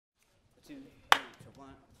2, 3. 1,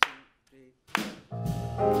 2,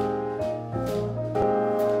 3.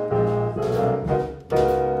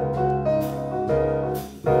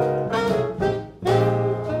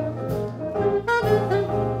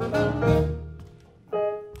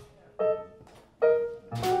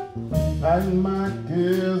 Pack my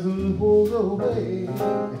cares and pulled away.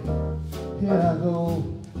 Here I go,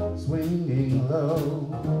 swinging low.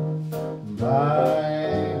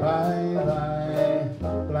 Bye, bye, bye,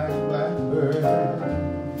 blackbird.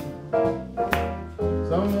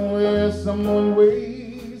 Somewhere someone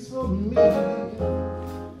waits for me.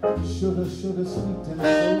 Sugar, sugar, sweet and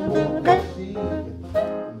so mushy.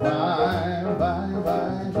 Bye, bye,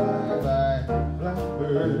 bye, bye, bye,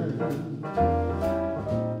 blackbird.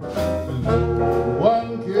 No one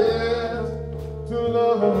cares to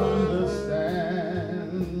love or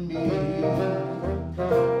understand me.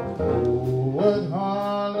 Oh, what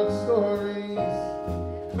harlot stories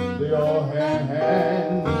they all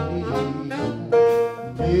hand me.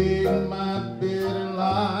 Dig my bed and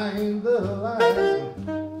line the light.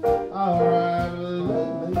 I'll arrive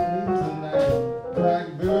late tonight,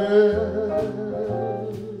 blackbird.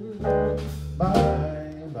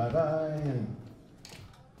 Bye, bye, bye.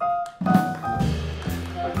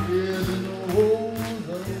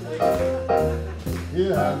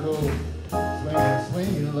 Here I go, swinging,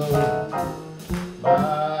 swinging low.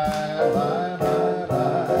 Bye, bye, bye,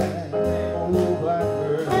 bye, oh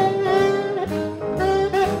blackbird.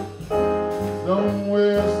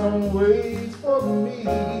 Somewhere, some waits for me.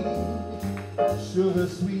 Sugar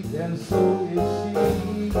sweet and so is she.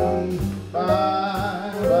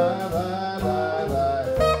 Bye, bye, bye, bye, bye,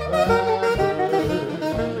 blackbird.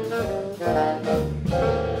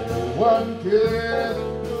 One kiss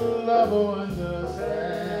to love or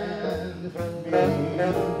understand me.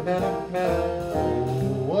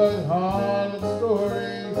 What harlot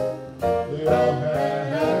stories they all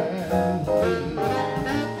hand me.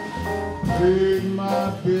 Take my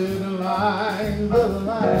bed and line the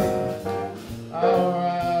light. I'll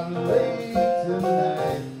arrive late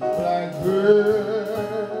tonight, blackbird.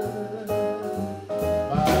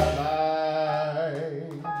 Bye bye.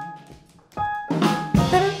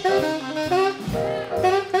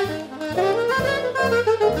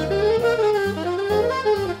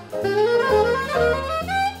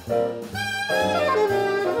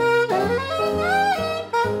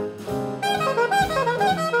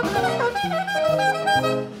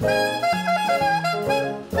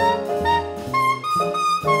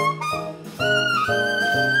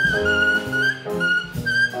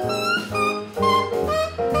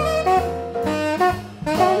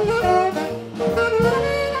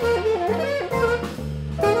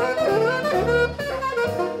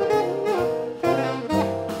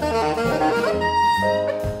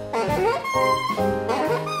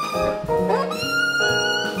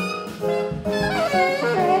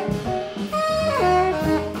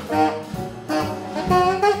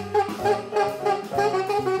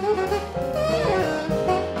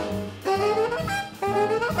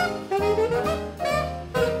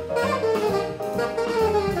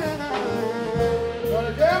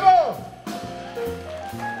 Tony Campbell!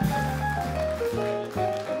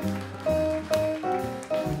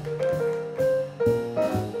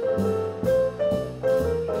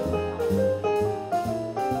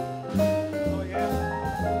 Oh, yeah.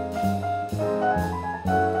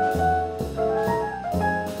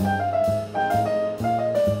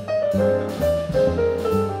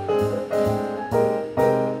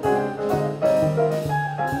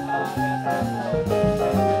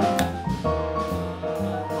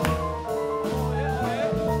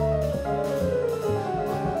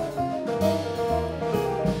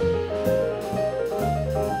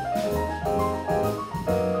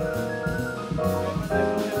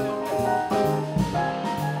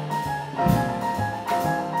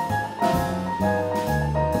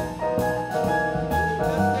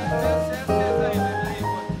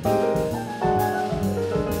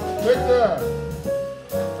 Victor!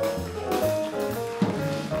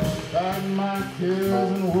 Got my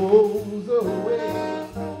cares and woes away.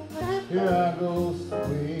 Here I go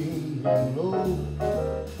swinging low.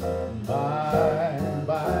 Bye,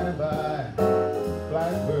 bye, bye,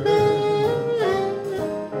 blackbird.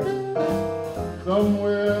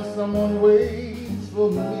 Somewhere someone waits for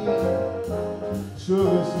me.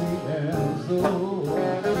 Sugar sweet and so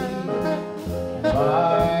sweet.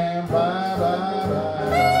 Bye, bye, bye, bye,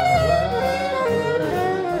 blackbird.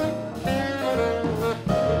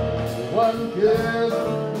 One kiss,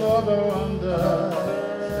 mother understand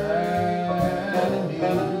me.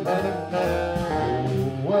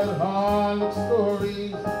 What harlot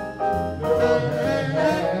stories they all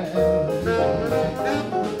hand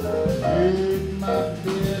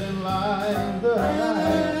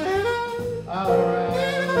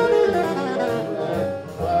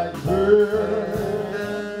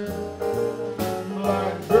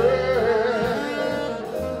Blackbird.